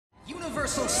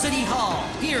Universal City Hall,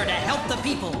 here to help the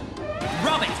people.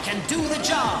 Robert can do the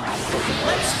job.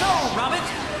 Let's go, Robert!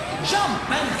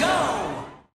 Jump and go!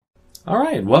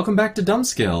 Alright, welcome back to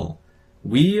Dumbskill.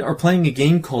 We are playing a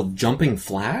game called Jumping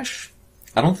Flash.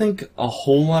 I don't think a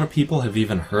whole lot of people have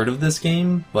even heard of this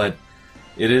game, but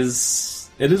it is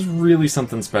really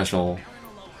something special.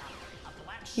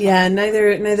 Yeah,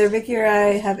 neither Vicky or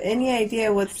I have any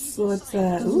idea what's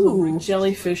ooh.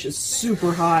 Jellyfish is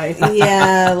super high.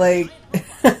 Yeah, like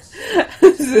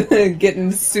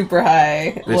getting super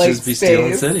high. Bitches like be space.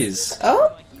 stealing cities.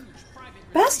 Oh,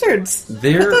 bastards! Put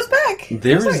those back.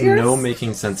 There is no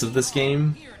making sense of this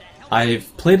game.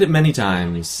 I've played it many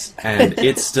times, and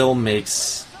it still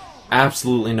makes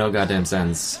absolutely no goddamn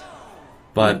sense.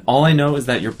 But all I know is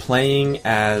that you're playing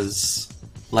as,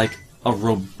 like, a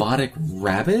robotic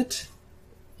rabbit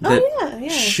that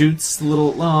shoots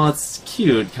little... Oh, it's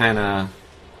cute, kind of,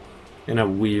 in a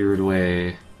weird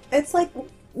way. It's like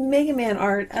Mega Man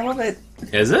art. I love it.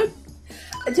 Is it?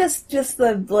 Just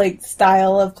the, like,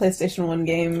 style of PlayStation 1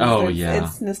 games. Oh, yeah.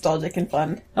 It's nostalgic and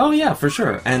fun. Oh, yeah, for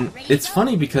sure. And it's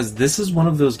funny because this is one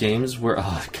of those games where...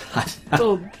 Oh, God.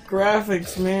 Oh,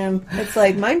 graphics, man. It's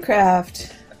like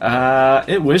Minecraft.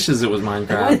 It wishes it was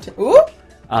Minecraft.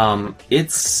 Ooh.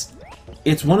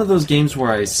 It's one of those games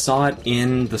where I saw it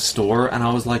in the store and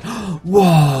I was like,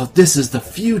 whoa, this is the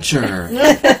future!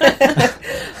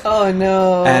 Oh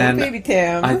no, and Baby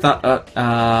Tam. I thought,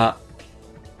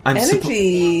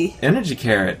 Energy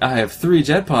carrot. I have 3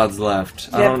 jet pods left.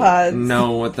 I don't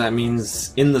know what that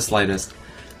means in the slightest.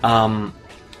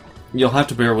 You'll have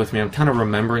to bear with me. I'm kind of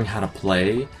remembering how to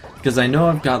play. Because I know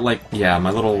I've got, like, yeah,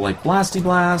 my little, like, blasty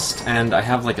blast, and I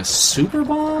have, like, a super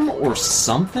bomb or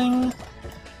something. You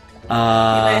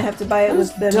might have to buy it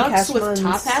with the ducks with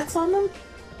top hats on them?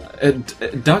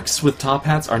 Ducks with top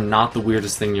hats are not the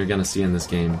weirdest thing you're gonna see in this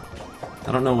game.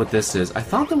 I don't know what this is. I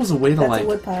thought there was a way to, That's like... a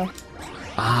woodpile.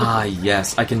 Ah,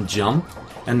 yes. I can jump,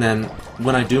 and then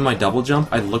when I do my double jump,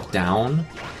 I look down,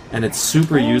 and it's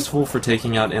super useful for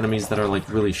taking out enemies that are, like,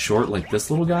 really short, like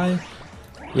this little guy.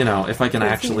 You know, if I can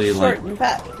actually, like... Short and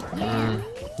fat.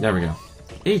 There we go.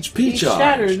 HP He's charge!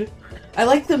 shattered. I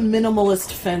like the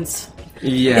minimalist fence.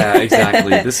 Yeah,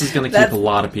 exactly. This is gonna keep a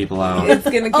lot of people out. It's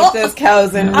gonna keep those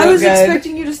cows in. I was good.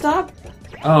 expecting you to stop.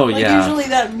 Oh, like, yeah. Usually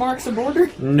that marks a border.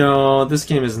 No, this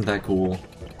game isn't that cool.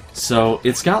 So,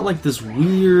 it's got, like, this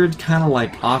weird, kind of,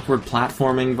 like, awkward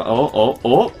platforming...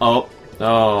 Oh.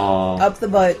 Up the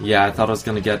butt. Yeah, I thought I was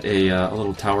gonna get a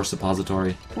little tower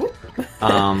suppository.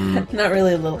 Not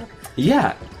really a little.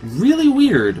 Yeah, really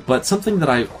weird, but something that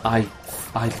I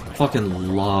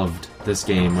fucking loved this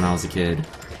game when I was a kid.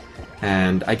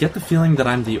 And I get the feeling that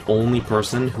I'm the only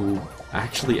person who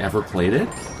actually ever played it.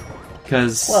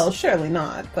 Cause... Well, surely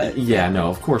not, but... Yeah, no,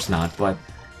 of course not, but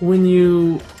when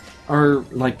you are,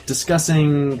 like,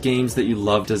 discussing games that you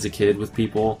loved as a kid with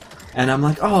people, and I'm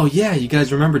like, oh yeah, you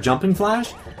guys remember Jumping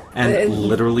Flash? And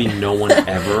literally no one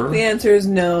ever... The answer is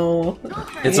no.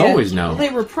 It's always no. They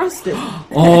repressed it.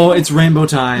 Oh, it's rainbow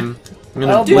time. I'm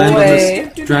gonna land on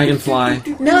this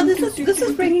dragonfly. No, this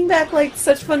is bringing back, like,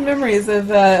 such fun memories of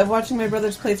watching my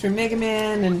brothers play through Mega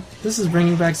Man, and... This is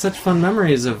bringing back such fun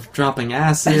memories of dropping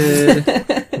acid,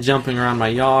 jumping around my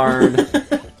yard.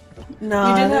 No,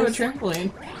 you did have a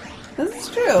trampoline. This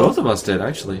is true. Both of us did,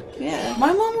 actually. Yeah.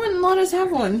 My mom wouldn't let us have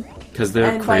one. Because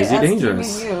they're And crazy by us,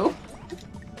 dangerous. you mean you.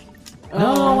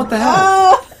 Oh, what the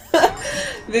hell?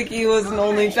 Oh! Vicky was an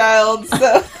only child,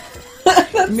 so...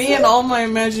 Me and all my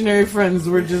imaginary friends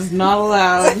were just not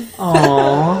allowed.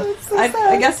 Aww. So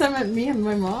I guess I meant me and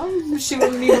my mom. She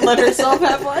wouldn't even let herself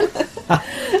have one.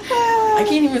 I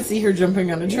can't even see her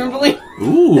jumping on a trampoline.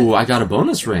 Ooh, I got a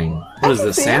bonus ring. What is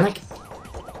this, Sanic?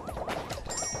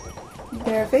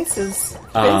 There are faces.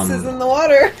 Faces in the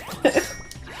water.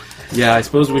 Yeah, I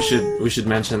suppose we should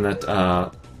mention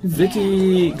that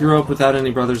Vicky grew up without any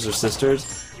brothers or sisters,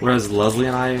 whereas Leslie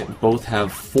and I both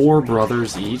have 4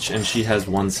 brothers each, and she has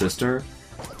 1 sister.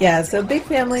 Yeah, so big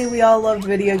family. We all loved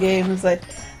video games. Like,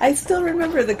 I still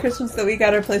remember the Christmas that we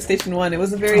got our PlayStation 1. It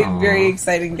was a very, very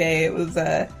exciting day. It was,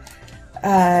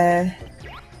 I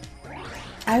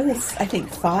was, I think,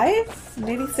 5,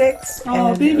 maybe 6.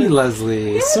 Oh, baby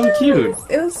Leslie. Yeah, so cute.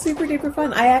 It was super duper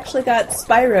fun. I actually got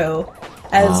Spyro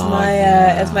as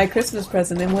as my Christmas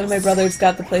present, and one of my brothers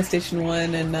got the PlayStation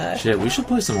 1, and shit, we should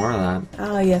play some more of that.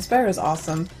 Oh yeah, Spyro's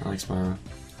awesome. I like Spyro.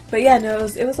 But yeah, no,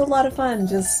 it was a lot of fun.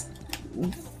 Just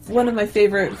one of my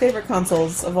favorite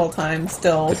consoles of all time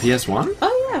still. The PS1?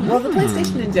 Oh yeah, well the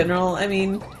PlayStation in general, I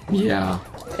mean... Yeah.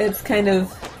 It's kind of...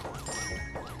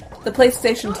 The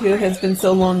PlayStation 2 has been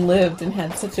so long-lived and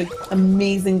had such an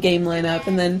amazing game lineup,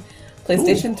 and then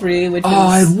PlayStation 3, which Oh, is...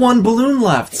 I had one balloon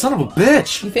left. Son of a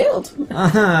bitch. You failed.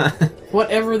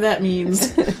 Whatever that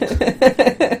means.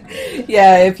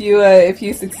 Yeah, if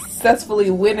you successfully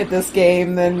win at this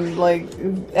game, then like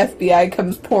FBI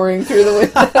comes pouring through the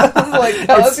windows, like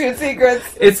tell us your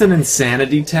secrets. It's an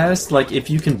insanity test. Like, if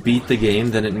you can beat the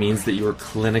game, then it means that you are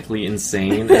clinically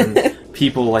insane, and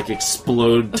people like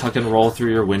explode, tuck and roll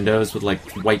through your windows with like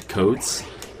white coats.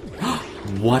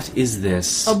 What is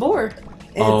this? A boar.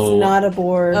 It's not a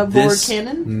boar. A boar This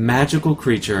cannon? magical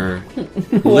creature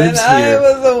When lives I here,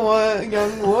 was a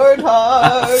young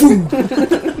warthog.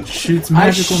 shoots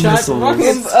magical shot missiles,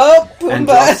 rockets. Up, and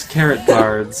back. drops carrot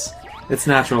cards. It's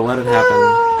natural. Let it happen.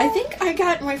 I think I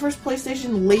got my first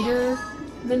PlayStation later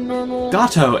than normal.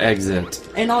 Gato exit.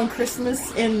 And on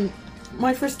Christmas, and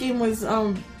my first game was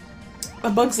A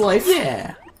Bug's Life.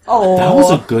 Yeah. Oh, That was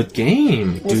a good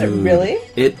game, Was it dude. really?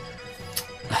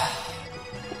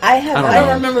 I I don't I know.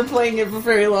 don't remember playing it for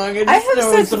very long. I I just have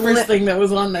know it's the such first thing that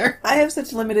was on there. I have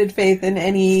such limited faith in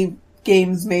any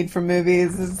games made for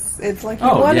movies. It's like you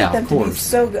Oh, wanted yeah, them of to be course.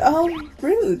 so good. Oh,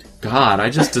 rude! God, I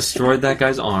just destroyed that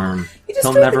guy's arm. You just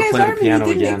He'll put never the guy's play arm the and piano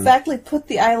you didn't again. exactly put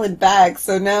the island back,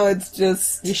 so now it's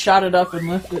just You shot it up and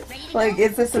left it. like,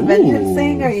 is this a vengeance Ooh.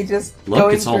 thing? Or are you just Look,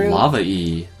 going it's all through?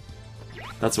 lava-y.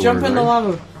 That's a Jump weird in the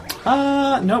word.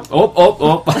 lava. Nope.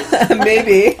 Oh.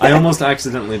 Maybe. I almost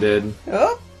accidentally did.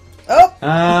 Oh,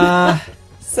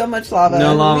 so much lava.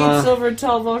 No lava. Leaps over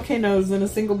tall volcanoes in a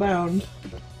single bound.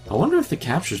 I wonder if the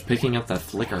capture's picking up that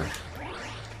flicker.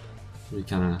 It'd be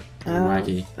kind of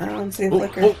wacky. I don't see a Oh,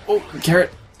 flicker. oh,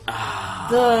 carrot.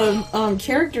 The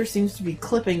character seems to be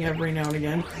clipping every now and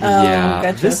again. Yeah,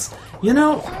 gotcha. this, you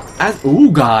know, oh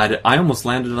god, I almost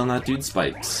landed on that dude's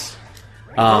spikes.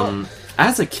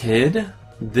 As a kid,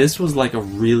 this was like a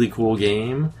really cool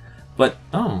game, but,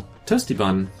 toasty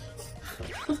bun.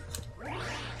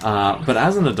 But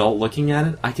as an adult looking at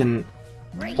it, I can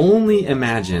only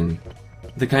imagine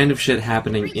the kind of shit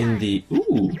happening in the,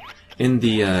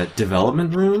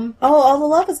 development room. Oh, all the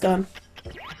lava's gone.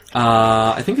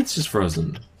 I think it's just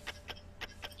frozen.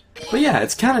 But yeah,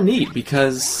 it's kind of neat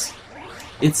because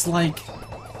it's like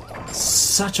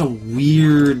such a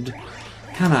weird,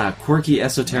 kind of quirky,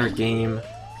 esoteric game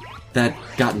that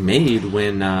got made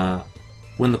when the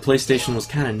PlayStation was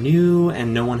kind of new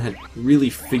and no one had really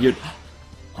figured.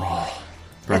 Oh,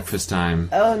 breakfast time.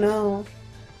 Oh no.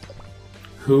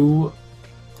 Who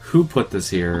put this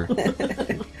here?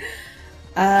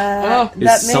 That may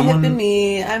someone- have been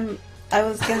me. I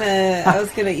was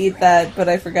gonna eat that, but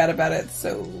I forgot about it.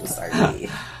 So sorry.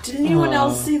 Did anyone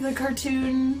else see the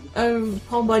cartoon of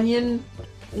Paul Bunyan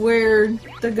where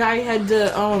the guy had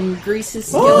to grease his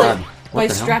skillet God. What by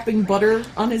the hell? strapping butter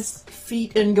on his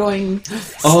feet and going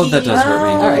Oh, that does hurt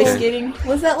me. Oh. or ice Okay. skating?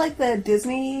 Was that like the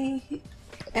Disney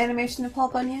animation of Paul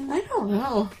Bunyan? I don't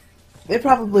know. It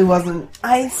probably wasn't.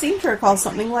 I seem to recall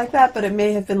something like that, but it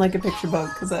may have been like a picture book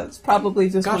because that's probably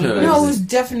just one of Gotcha. those. No, it was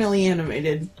definitely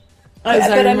animated. As Yeah, I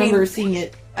but I remember mean- seeing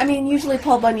it. I mean, usually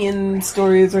Paul Bunyan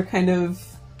stories are kind of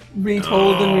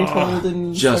retold and retold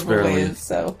in Just several barely. ways.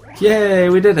 So Yay,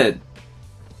 we did it!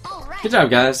 Good job,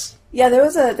 guys. yeah, there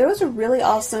was a really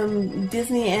awesome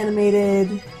Disney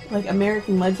animated like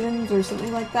American Legends or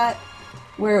something like that,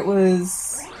 where it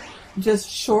was just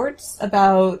shorts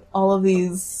about all of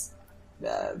these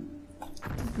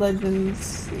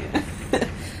legends. Yeah.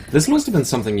 This must have been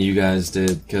something you guys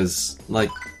did, because, like,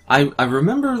 I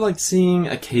remember, like, seeing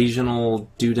occasional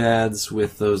doodads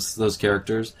with those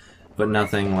characters, but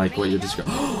nothing like what you're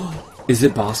describing. Is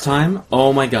it boss time?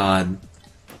 Oh my god.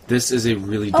 This is a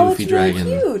really Oh, doofy it's really dragon.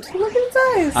 cute. Look at its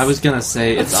eyes. I was gonna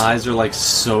say, its eyes are, like,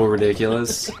 so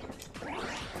ridiculous.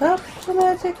 Up the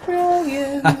magic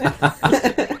dragon.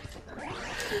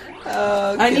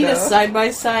 Oh, I need a kiddo. side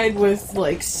by side with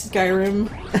like Skyrim.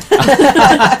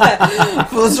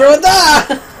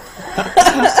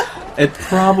 It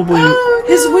probably... Oh,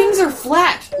 His wings are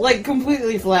flat, like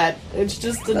completely flat. It's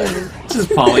just just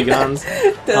polygons.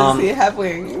 Does he have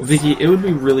wings? Vicky, it would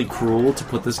be really cruel to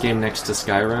put this game next to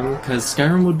Skyrim, because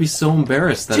Skyrim would be so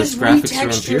embarrassed that just its graphics are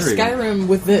retexture inferior. Skyrim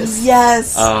with this.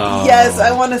 Yes. Oh. Yes,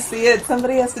 I want to see it.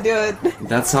 Somebody has to do it.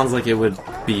 That sounds like it would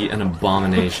be an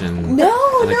abomination. No,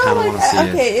 And I no. kinda wanna see it.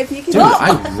 Okay, if you can. Dude,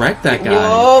 I wrecked that guy.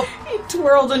 Whoa. He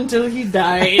twirled until he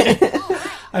died.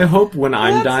 I hope when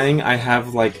I'm dying, I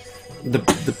have, like,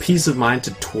 the peace of mind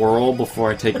to twirl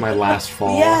before I take my last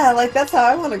fall. Yeah, like that's how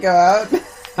I want to go out.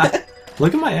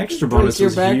 Look at my extra bonus, your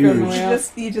was back on the huge. way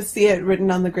out. You just see it written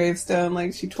on the gravestone,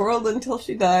 like she twirled until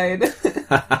she died.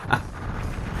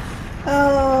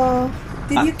 Oh,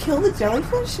 Did you kill the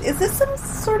jellyfish? Is this some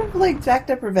sort of like jacked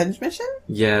up revenge mission?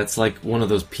 Yeah, it's like one of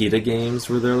those PETA games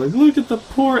where they're like, look at the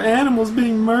poor animals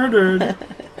being murdered.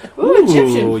 Ooh,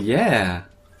 Egyptian. Yeah.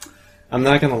 I'm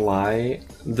not gonna lie,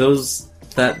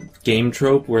 that game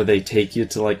trope where they take you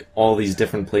to like all these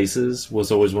different places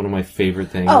was always one of my favorite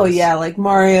things. Oh yeah, like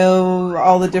Mario,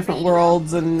 all the different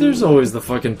worlds, and There's always the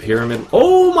fucking pyramid.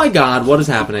 Oh my god, what is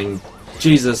happening?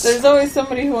 Jesus. There's always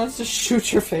somebody who wants to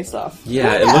shoot your face off.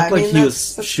 Yeah, it looked like he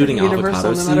was shooting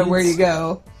avocado seeds. No matter where you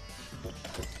go.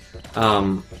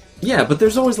 Yeah, but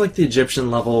there's always like the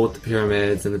Egyptian level with the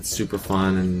pyramids, and it's super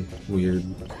fun and weird.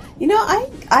 You know,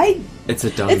 It's a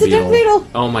dung It's a beetle. dung beetle.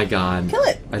 Oh my god. Kill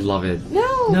it. I love it.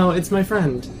 No. No, it's my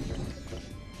friend.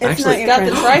 It's Actually, not your got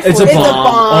friend. the rifle. It's a It's a bomb.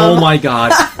 bomb. Oh my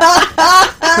god.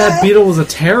 That beetle was a It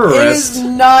terrorist. is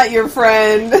not your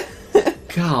friend.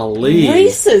 Golly.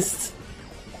 Racist.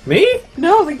 Me?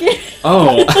 No, the game.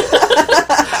 Oh.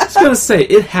 I was gonna say,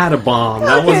 it had a bomb.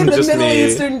 That wasn't the just Middle me.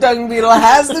 Eastern dung beetle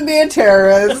has to be a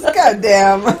terrorist. God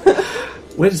damn.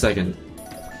 Wait a second.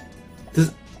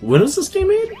 When was this game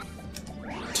made?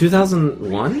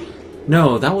 2001?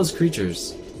 No, that was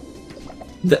Creatures.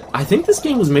 I think this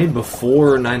game was made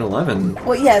before 9/11.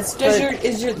 Well, yes,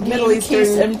 Is your Middle Middle case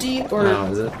Eastern- empty or? Oh,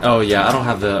 is it? Oh, yeah, I don't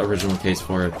have the original case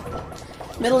for it.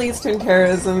 Middle Eastern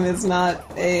terrorism is not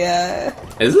a.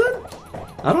 Is it?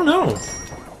 I don't know.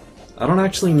 I don't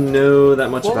actually know that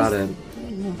much What about was-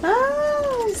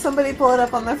 it. Somebody pull it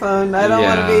up on their phone. I don't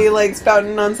want Yeah. to be like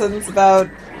spouting nonsense about.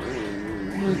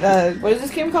 What is this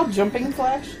game called? Jumping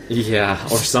Flash? Yeah,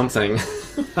 or something.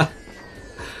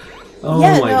 Oh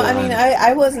yeah, my no, god. I mean,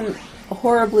 I wasn't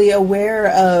horribly aware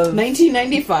of.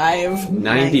 1995.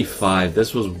 95.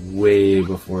 This was way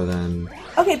before then.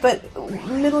 Okay, but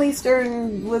Middle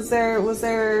Eastern was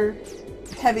there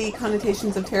heavy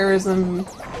connotations of terrorism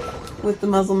with the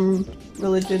Muslim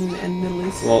religion and Middle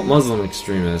Eastern? Well, Muslim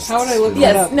extremists. How would I look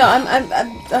yes, that up?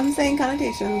 no, I'm saying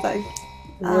connotations.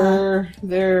 Were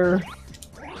there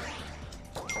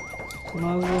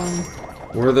Muslim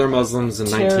Were there Muslims in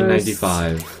Terrorists.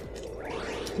 1995?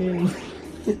 in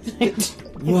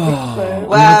Whoa.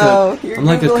 Wow, your I'm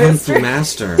like a Google kung fu history.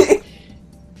 master.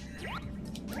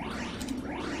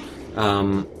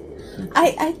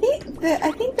 I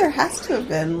think there has to have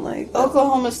been like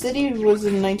Oklahoma City was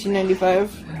in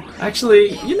 1995.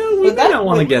 Actually, you know, we But that- don't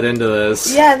want to get into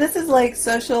this. yeah, this is like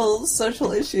social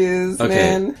issues, Okay.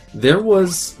 man. There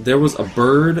was a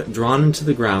bird drawn into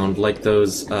the ground like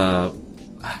those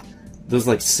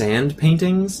like sand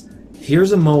paintings.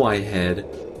 Here's a moai head.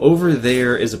 Over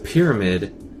there is a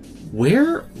pyramid.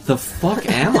 Where the fuck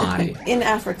am I? In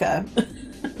Africa,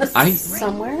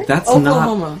 somewhere. That's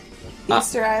Oklahoma.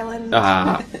 Easter Island.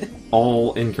 not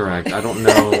all incorrect. I don't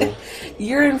know.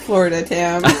 You're in Florida,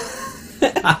 Tam.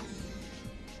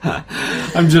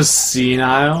 I'm just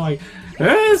senile. Like,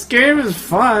 this game is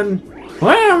fun.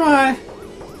 Where am I?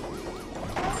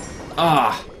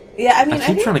 Ah. Yeah, I mean, I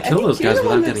keep trying to kill think those you're guys the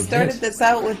one without that getting started hit. this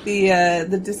out with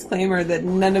the disclaimer that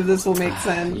none of this will make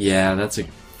sense. Yeah, that's a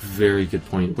very good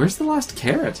point. Where's the last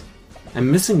carrot? I'm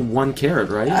missing one carrot,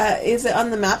 right? Is it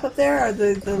on the map up there? Are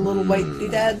the little white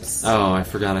doodads? Oh, I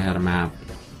forgot I had a map.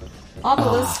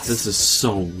 Obelisk. This is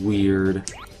so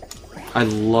weird. I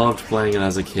loved playing it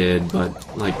as a kid,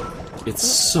 but, like, it's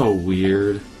so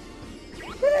weird.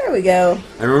 There we go.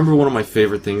 I remember one of my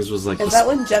favorite things was, like, Is that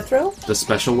one Jethro? the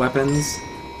special weapons.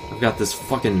 I've got this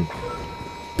fucking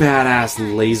badass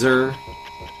laser.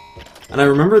 And I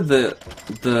remember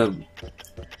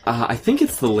I think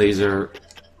it's the laser.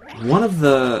 One of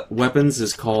the weapons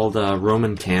is called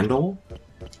Roman Candle.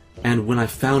 And when I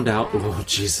found out... Oh,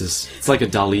 Jesus. It's like a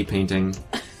Dali painting.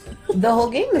 The whole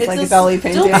game is It's like a a Dolly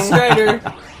painting. Stilt Strider.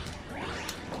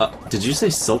 Did you say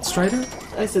Silt Strider?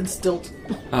 I said stilt.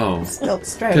 Oh. Stilt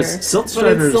Strider. Because Silt But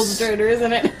it's Stilt Striders... Strider,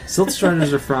 isn't it? Silt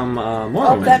Striders are from Oh,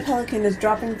 Morrowind. that pelican is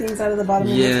dropping things out of the bottom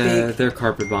of Yeah, its beak. they're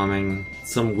carpet bombing.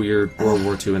 Some weird World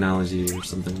War II analogy or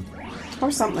something.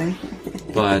 Or something.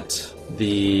 But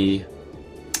the...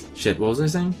 Shit, what was I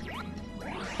saying?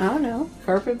 I don't know.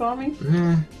 Carpet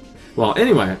bombing? Well,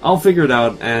 anyway, I'll figure it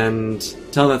out and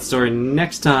tell that story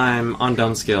next time on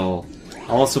Dumbskill.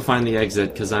 I'll also find the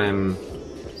exit, because I'm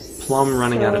plumb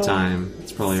running out of time.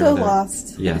 It's probably So over there.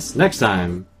 lost. Yes, next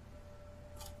time